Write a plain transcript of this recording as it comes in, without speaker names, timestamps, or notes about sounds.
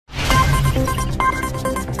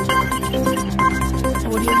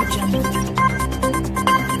Audio Jungle.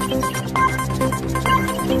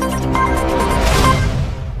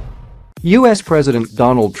 U.S. President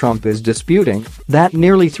Donald Trump is disputing that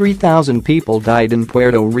nearly 3,000 people died in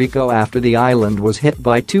Puerto Rico after the island was hit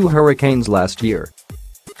by two hurricanes last year.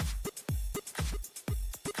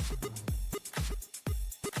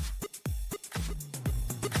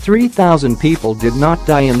 "3,000 people did not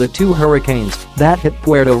die in the two hurricanes that hit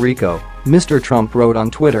Puerto Rico," Mr. Trump wrote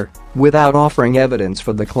on Twitter, without offering evidence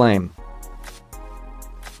for the claim.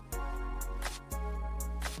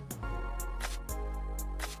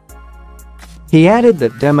 He added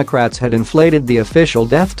that Democrats had inflated the official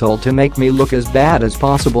death toll to make me look as bad as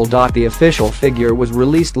possible. The official figure was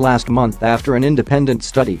released last month after an independent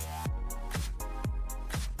study.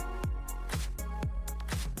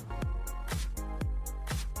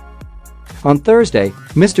 On Thursday,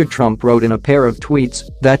 Mr. Trump wrote in a pair of tweets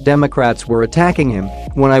that Democrats were attacking him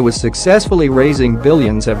when I was successfully raising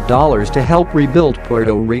billions of dollars to help rebuild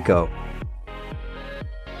Puerto Rico.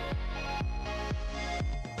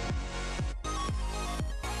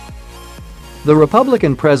 The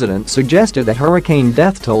Republican president suggested that hurricane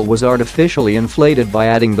death toll was artificially inflated by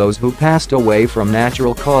adding those who passed away from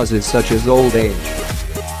natural causes such as old age.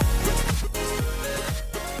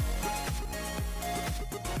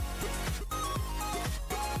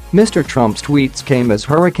 Mr. Trump's tweets came as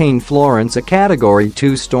Hurricane Florence, a Category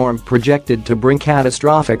 2 storm projected to bring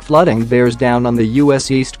catastrophic flooding, bears down on the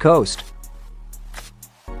U.S. East Coast.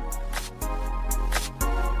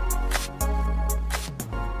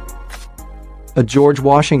 A George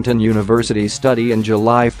Washington University study in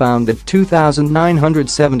July found that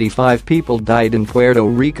 2,975 people died in Puerto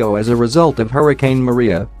Rico as a result of Hurricane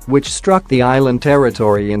Maria, which struck the island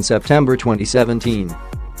territory in September 2017.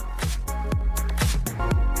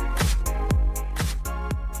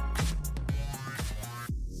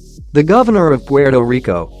 The governor of Puerto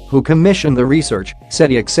Rico, who commissioned the research, said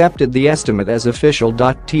he accepted the estimate as official.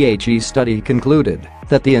 The study concluded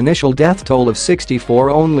that the initial death toll of 64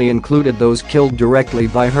 only included those killed directly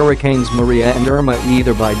by Hurricanes Maria and Irma,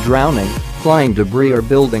 either by drowning, flying debris or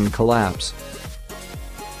building collapse.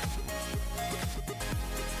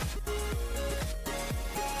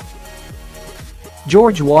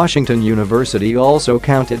 George Washington University also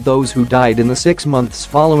counted those who died in the 6 months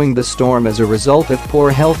following the storm as a result of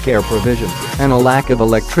poor healthcare provision and a lack of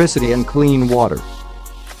electricity and clean water.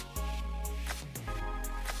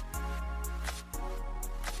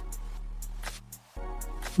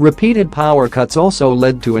 Repeated power cuts also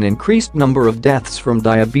led to an increased number of deaths from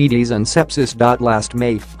diabetes and sepsis. Last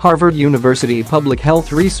May, Harvard University public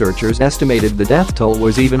health researchers estimated the death toll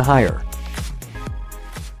was even higher.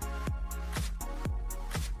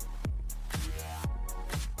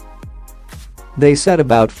 They said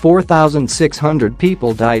about 4,600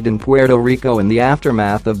 people died in Puerto Rico in the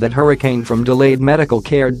aftermath of that hurricane from delayed medical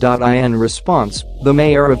care. In response, the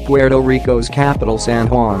mayor of Puerto Rico's capital San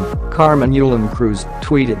Juan, Carmen Yulín Cruz,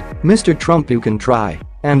 tweeted, "Mr. Trump, you can try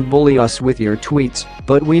and bully us with your tweets,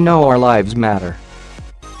 but we know our lives matter."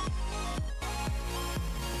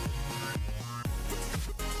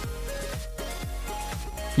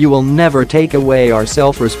 "You will never take away our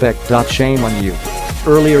self-respect. Shame on you."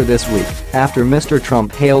 Earlier this week, after Mr.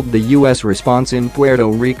 Trump hailed the U.S. response in Puerto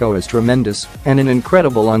Rico as tremendous and an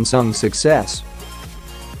incredible unsung success.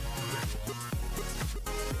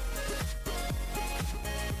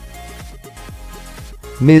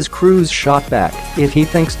 Ms. Cruz shot back, "If he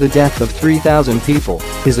thinks the death of 3,000 people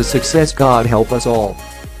is a success, God help us all."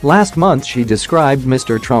 Last month she described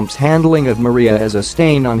Mr. Trump's handling of Maria as a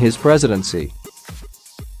stain on his presidency.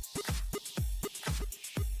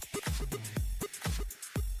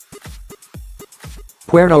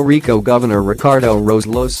 Puerto Rico Governor Ricardo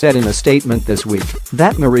Rosales said in a statement this week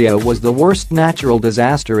that Maria was the worst natural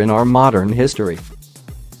disaster in our modern history.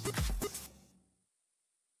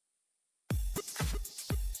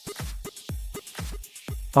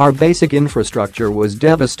 "Our basic infrastructure was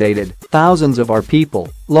devastated, thousands of our people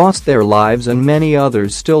lost their lives and many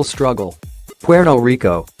others still struggle. Puerto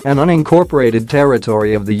Rico, an unincorporated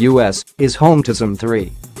territory of the U.S., is home to some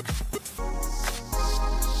 3